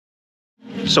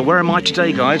So where am I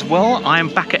today, guys? Well, I am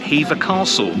back at Hever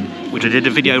Castle, which I did a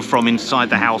video from inside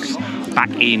the house back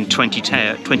in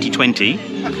 2020.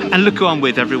 And look who I'm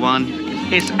with, everyone.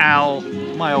 It's Al,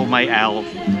 my old mate Al.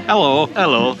 Hello,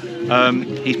 hello.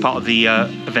 He's part of the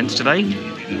events today.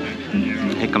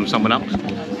 Here comes someone up.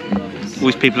 All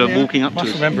these people are walking up to us.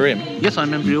 Must remember him. Yes, I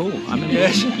remember you all. I remember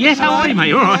yes. You. Yes, how are you, mate?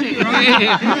 You all right?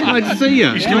 Nice to see you.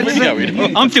 You're still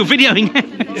videoing? I'm still videoing.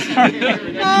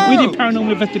 We did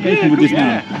paranormal investigation with this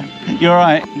man. You all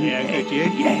right? Yeah, good, you?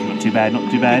 Yeah, not too bad, not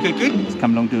too bad. Good. Let's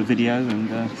come along, do a video and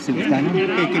see what's going on.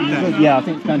 Good. Yeah, I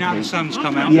think it's going Now to be. the sun's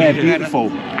come out. Yeah, beautiful.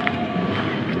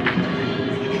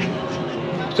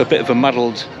 It's a bit of a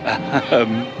muddled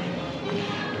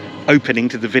opening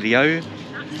to the video.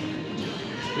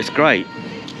 It's great.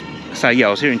 So yeah, I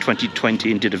was here in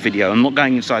 2020 and did a video. I'm not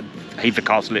going inside Hever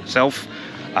Castle itself.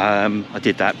 I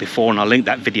did that before and I'll link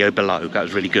that video below. That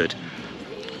was really good.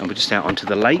 And we're just out onto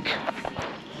the lake.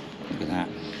 Look at that.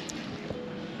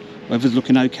 Weather's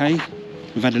looking okay.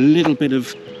 We've had a little bit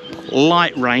of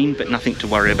light rain, but nothing to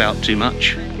worry about too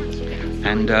much.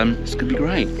 And it's going to be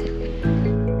great.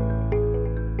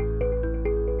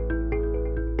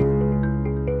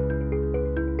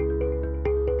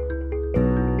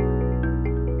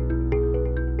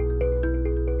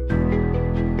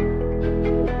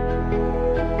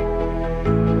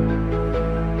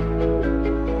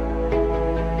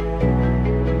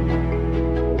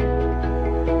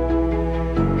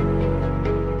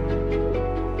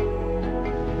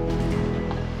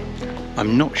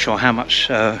 I'm not sure how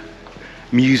much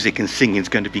music and singing is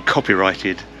going to be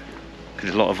copyrighted, because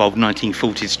there's a lot of old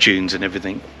 1940s tunes and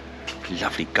everything.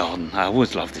 Lovely garden. I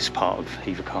always love this part of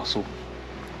Hever Castle.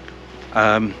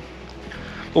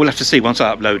 We'll have to see once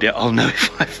I upload it. I'll know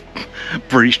if I've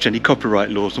breached any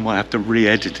copyright laws and might have to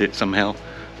re-edit it somehow.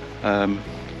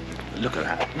 Look at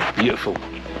that, beautiful.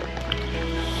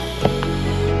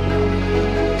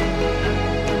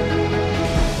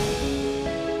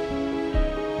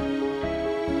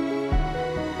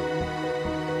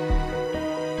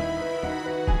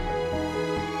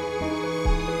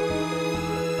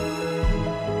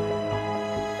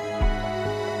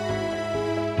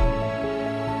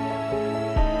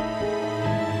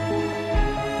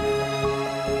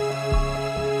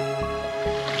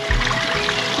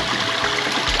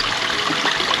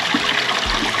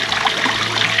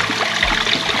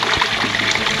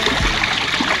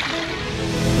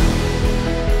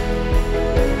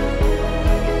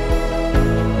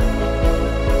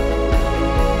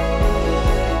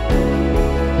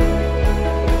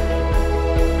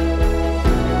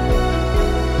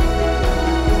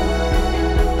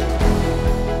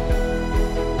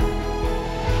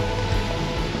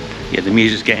 Yeah, the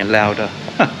music's getting louder.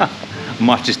 I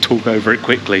might just talk over it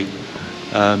quickly.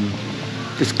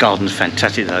 This garden's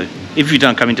fantastic though. If you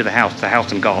don't come into the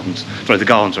house and gardens, sorry, the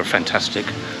gardens are fantastic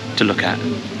to look at.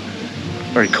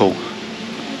 Very cool.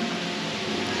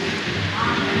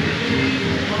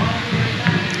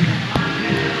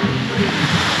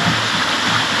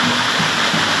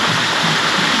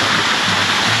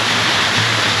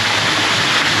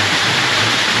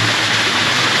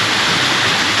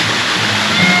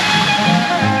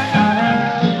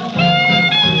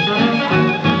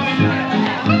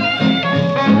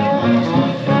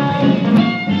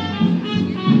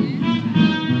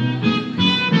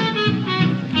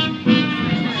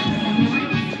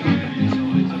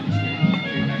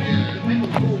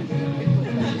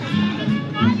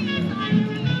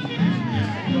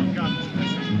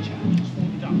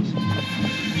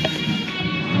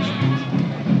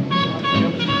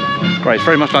 Great, it's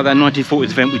very much like that 1940s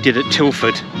event we did at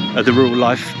Tilford at the Rural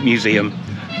Life Museum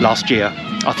last year.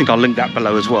 I think I'll link that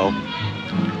below as well.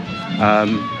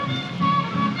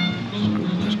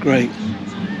 It's great.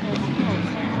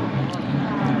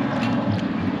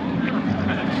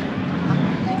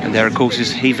 And there, of course,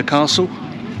 is Hever Castle,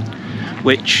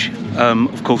 which,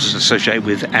 of course, is associated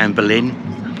with Anne Boleyn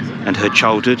and her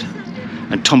childhood,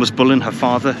 and Thomas Bullen, her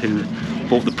father, who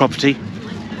bought the property,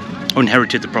 or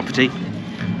inherited the property,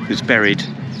 who's buried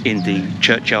in the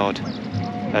churchyard,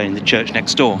 in the church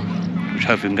next door, which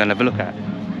hopefully we can go and have a look at.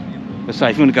 But say,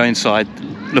 if you want to go inside,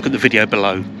 look at the video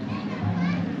below.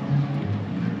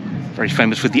 Very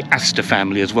famous for the Astor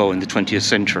family as well in the 20th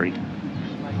century.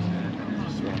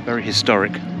 Very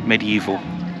historic, medieval.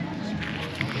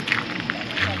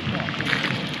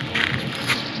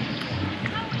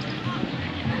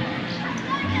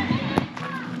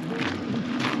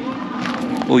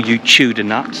 All you Tudor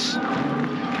nuts.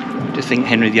 I just think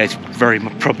Henry VIII very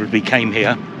probably came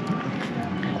here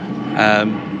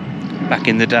back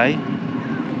in the day.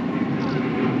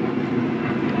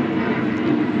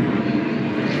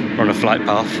 We're on a flight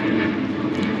path.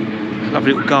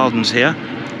 Lovely little gardens here.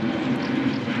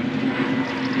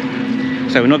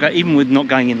 So we're not going, even with not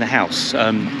going in the house,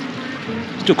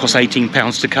 still costs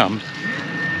 £18 to come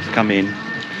in.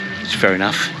 It's fair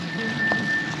enough.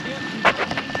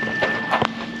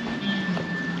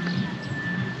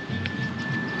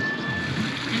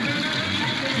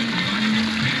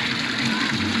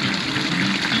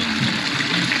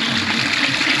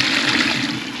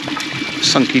 The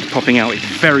sun keeps popping out. It's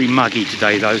very muggy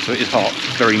today though, so it is hot,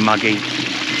 very muggy.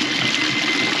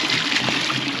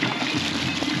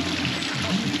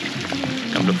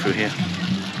 Come look through here.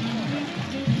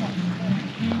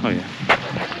 Oh yeah.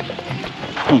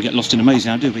 We don't get lost in a maze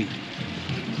now, do we?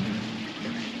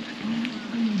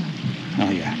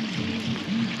 Oh yeah.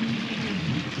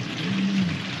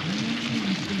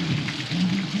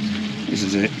 This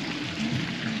is it.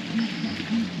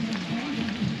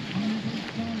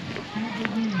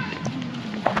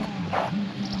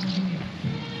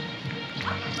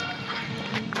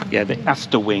 Yeah, the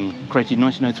Astor Wing, created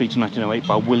 1903 to 1908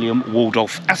 by William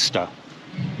Waldolph Astor.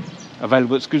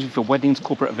 Available exclusively for weddings,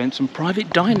 corporate events and private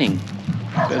dining.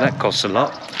 So that costs a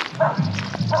lot.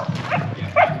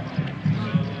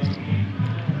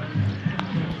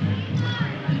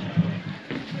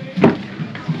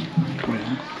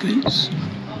 Gates.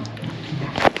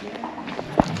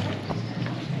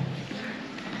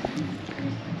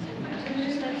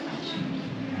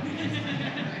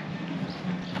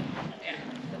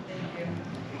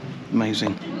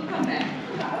 Amazing.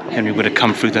 Henry would have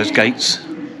come through those gates.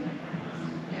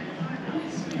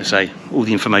 I say, all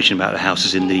the information about the house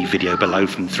is in the video below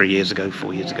from 3 years ago,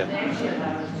 4 years ago.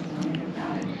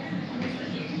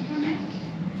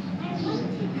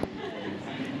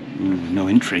 No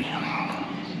entry.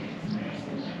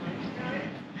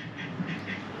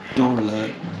 Door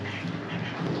alert.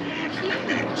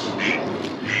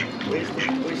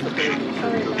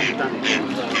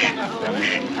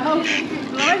 Oh,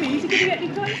 blimey, is he going to get any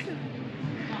closer?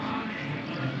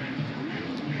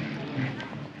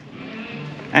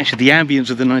 Actually, the ambience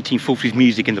of the 1940s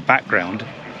music in the background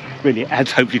really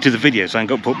adds hopefully to the video, so I ain't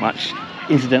got to put much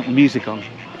incidental music on.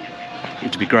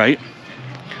 It would be great.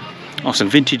 Oh, some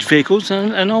vintage vehicles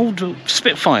and an old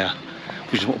Spitfire,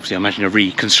 which is obviously I imagine a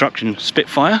reconstruction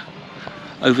Spitfire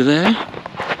over there.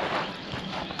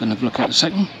 Gonna have a look at it in a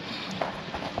second.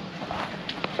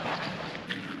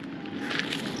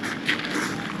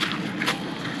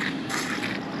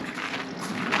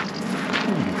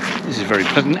 This is very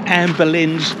pleasant. Anne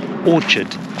Boleyn's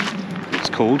Orchard, it's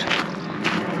called.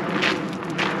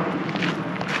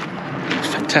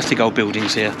 Fantastic old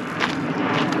buildings here.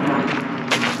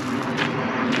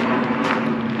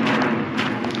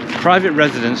 Private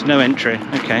residence, no entry.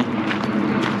 Okay.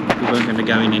 We weren't going to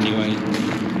go in anyway.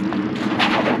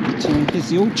 But, here's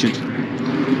the orchard.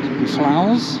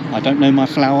 Flowers. I don't know my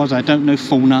flowers. I don't know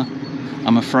fauna,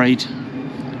 I'm afraid.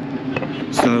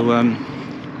 So,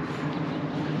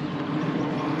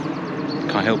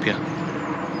 can't help you.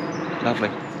 Lovely.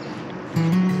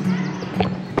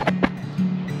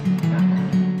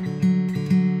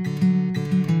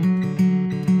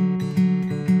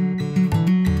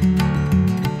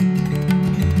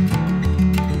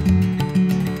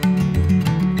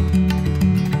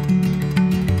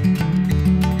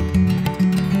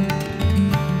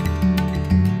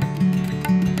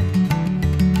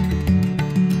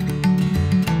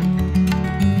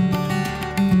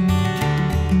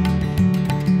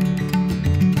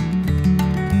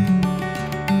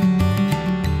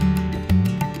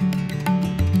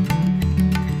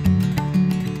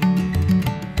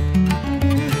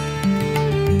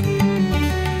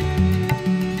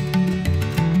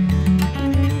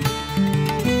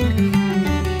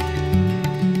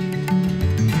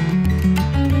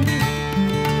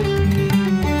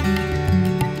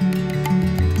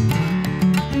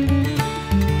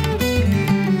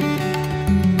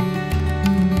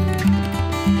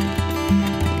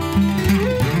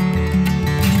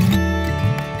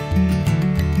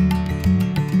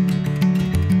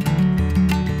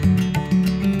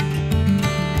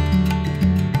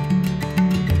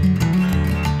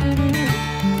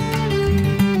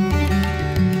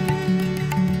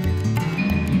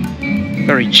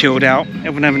 Very chilled out,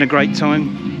 everyone having a great time.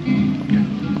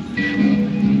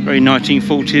 Very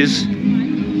 1940s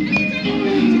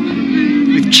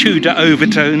with Tudor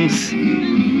overtones.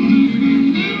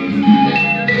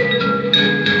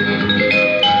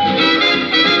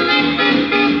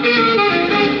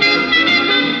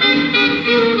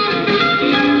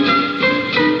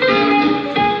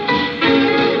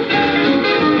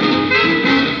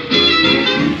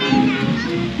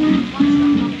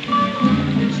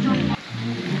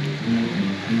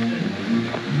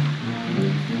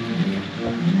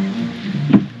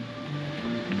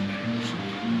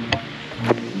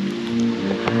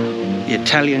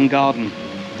 Italian garden,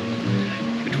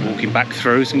 which we're walking back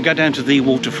through. So we can go down to the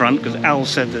waterfront because Al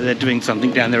said that they're doing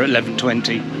something down there at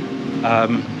 11:20.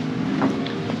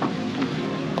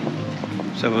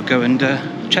 So we'll go and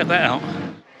check that out.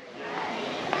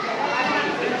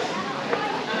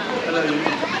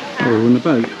 Oh, we're on the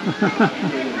boat.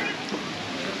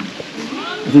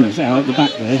 I think it's out at the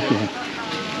back there, yeah.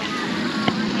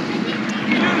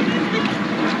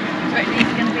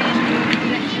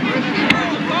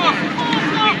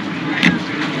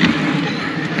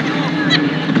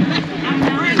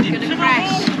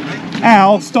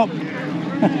 Al, stop! Never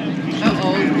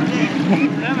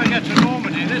get to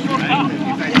Normandy. This one.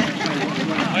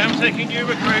 I am taking new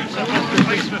recruits. I've got the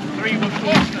place for 3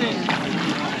 recruits.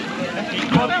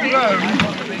 Keep on the road.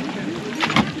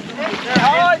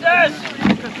 Hi, Des!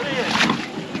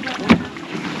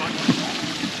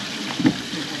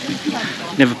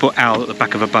 Never put Al at the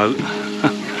back of a boat.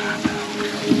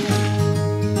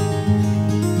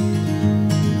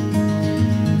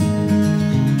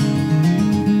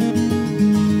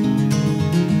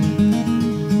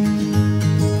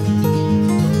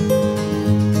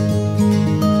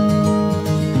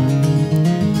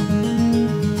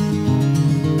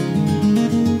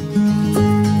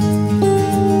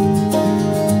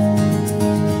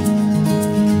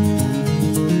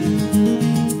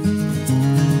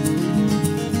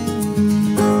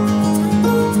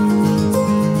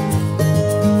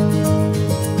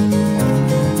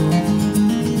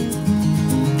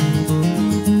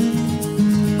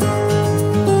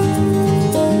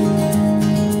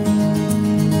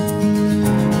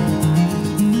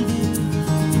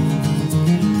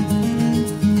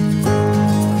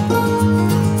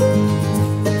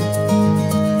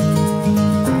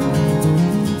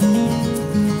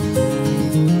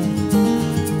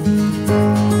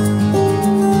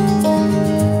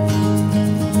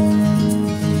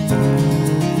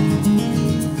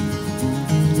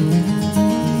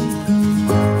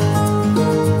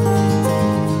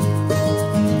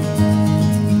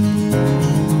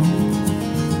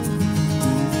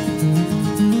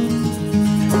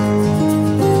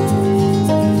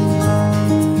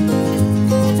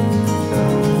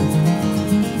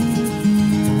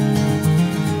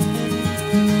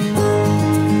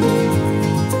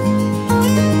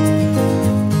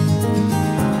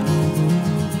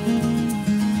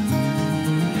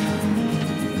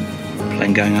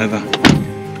 Going over.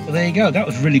 Well, there you go. That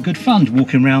was really good fun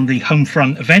walking around the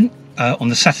Homefront event on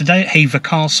the Saturday at Hever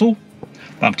Castle.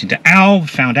 Bumped into Al,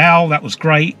 found Al, that was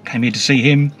great. Came here to see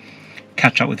him,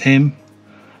 catch up with him.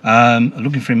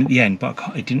 Looking for him at the end, but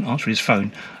he didn't answer his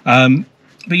phone. But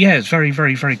yeah, it's very,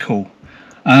 very, very cool.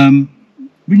 Really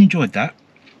enjoyed that.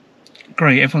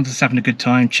 Great, everyone's just having a good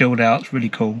time, chilled out, it's really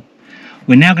cool.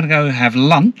 We're now going to go have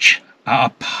lunch at a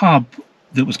pub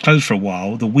that was closed for a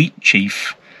while, the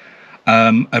Wheatsheaf,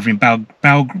 over in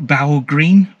Bow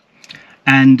Green,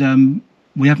 and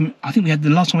we haven't. I think we had the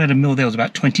last time we had a meal there was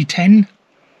about 2010.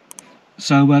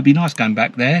 So it'd be nice going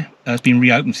back there. It's been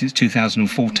reopened since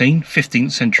 2014,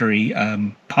 15th century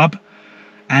pub,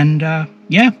 and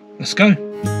yeah, let's go.